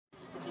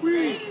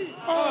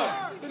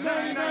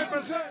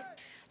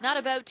Not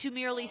about to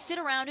merely sit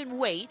around and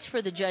wait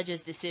for the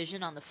judge's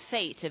decision on the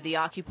fate of the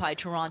Occupy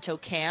Toronto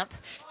camp.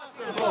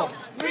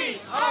 We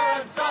are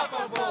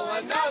unstoppable.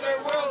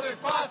 Another world is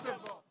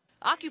possible.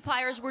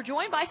 Occupiers were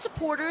joined by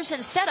supporters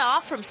and set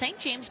off from St.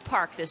 James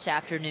Park this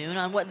afternoon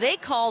on what they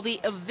call the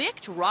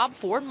Evict Rob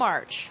Ford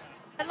March.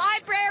 The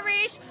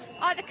libraries,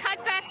 the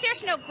cutbacks,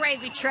 there's no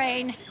gravy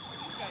train.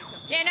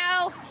 You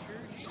know,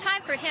 it's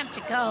time for him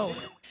to go.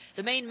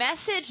 The main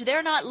message,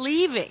 they're not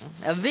leaving.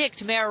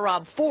 Evict Mayor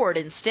Rob Ford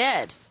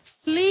instead.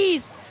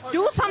 Please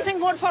do something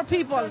good for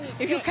people.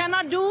 If you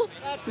cannot do,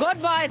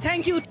 goodbye.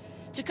 Thank you.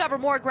 To cover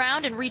more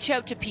ground and reach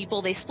out to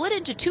people, they split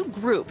into two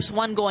groups,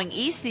 one going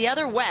east, the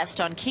other west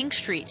on King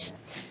Street.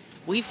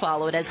 We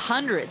followed as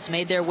hundreds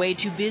made their way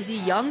to busy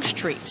Yonge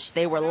Street.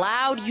 They were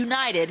loud,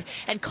 united,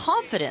 and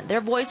confident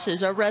their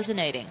voices are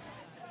resonating.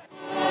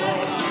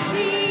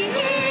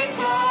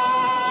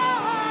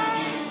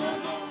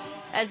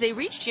 As they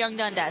reached Yonge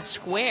Dundas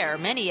Square,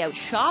 many out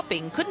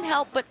shopping couldn't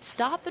help but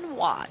stop and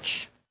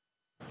watch.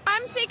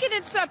 I'm thinking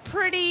it's a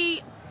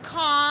pretty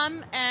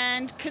calm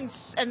and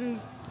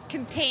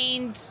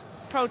contained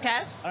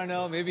protest. I don't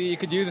know, maybe you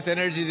could use this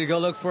energy to go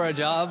look for a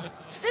job.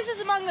 This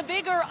is among the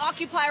bigger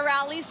Occupy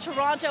rallies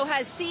Toronto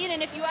has seen,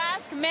 and if you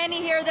ask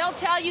many here, they'll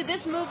tell you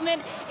this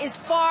movement is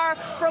far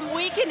from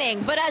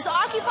weakening. But as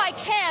Occupy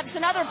camps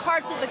in other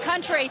parts of the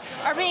country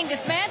are being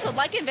dismantled,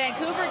 like in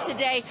Vancouver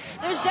today,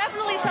 there's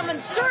definitely some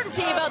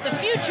uncertainty about the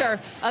future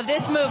of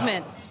this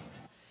movement.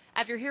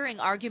 After hearing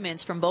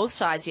arguments from both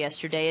sides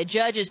yesterday, a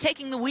judge is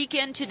taking the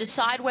weekend to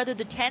decide whether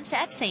the tents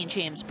at St.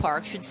 James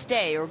Park should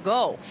stay or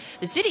go.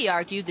 The city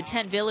argued the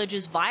tent village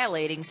is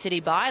violating city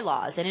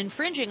bylaws and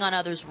infringing on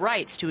others'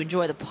 rights to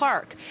enjoy the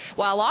park,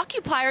 while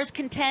occupiers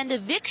contend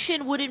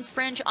eviction would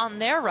infringe on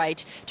their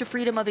right to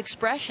freedom of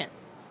expression.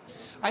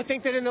 I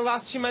think that in the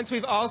last 2 months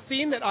we've all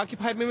seen that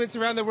Occupy movements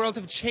around the world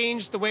have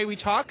changed the way we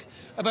talk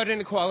about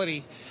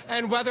inequality.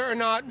 And whether or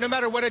not, no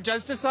matter what a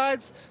judge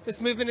decides, this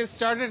movement has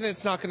started and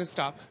it's not going to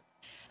stop.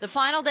 The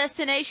final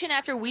destination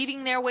after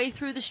weaving their way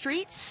through the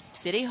streets,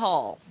 City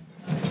Hall.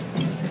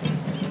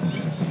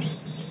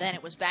 Then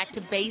it was back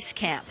to base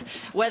camp.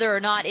 Whether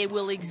or not it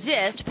will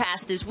exist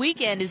past this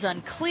weekend is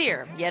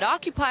unclear, yet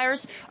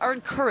occupiers are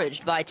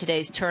encouraged by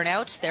today's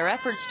turnout. Their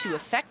efforts to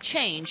effect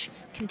change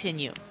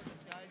continue.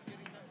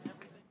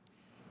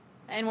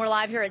 And we're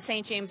live here at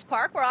St. James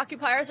Park, where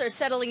occupiers are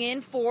settling in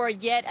for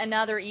yet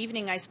another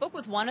evening. I spoke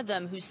with one of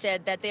them who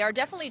said that they are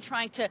definitely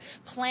trying to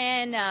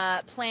plan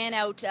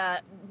out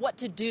what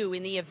to do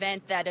in the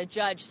event that a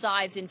judge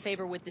sides in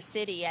favor with the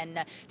city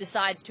and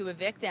decides to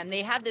evict them.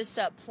 They have this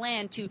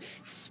plan to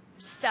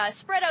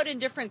spread out in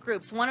different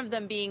groups, one of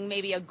them being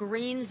maybe a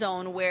green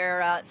zone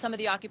where some of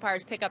the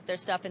occupiers pick up their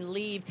stuff and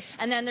leave,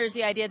 and then there's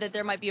the idea that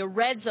there might be a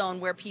red zone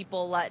where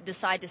people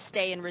decide to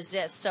stay and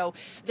resist. So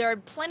there are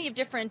plenty of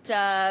different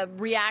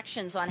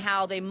reactions on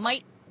how they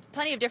might,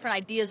 plenty of different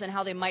ideas on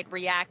how they might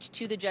react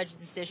to the judge's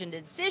decision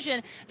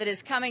that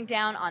is coming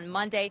down on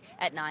Monday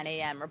at 9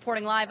 a.m.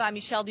 Reporting live, I'm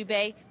Michelle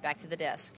Dubé. Back to the desk.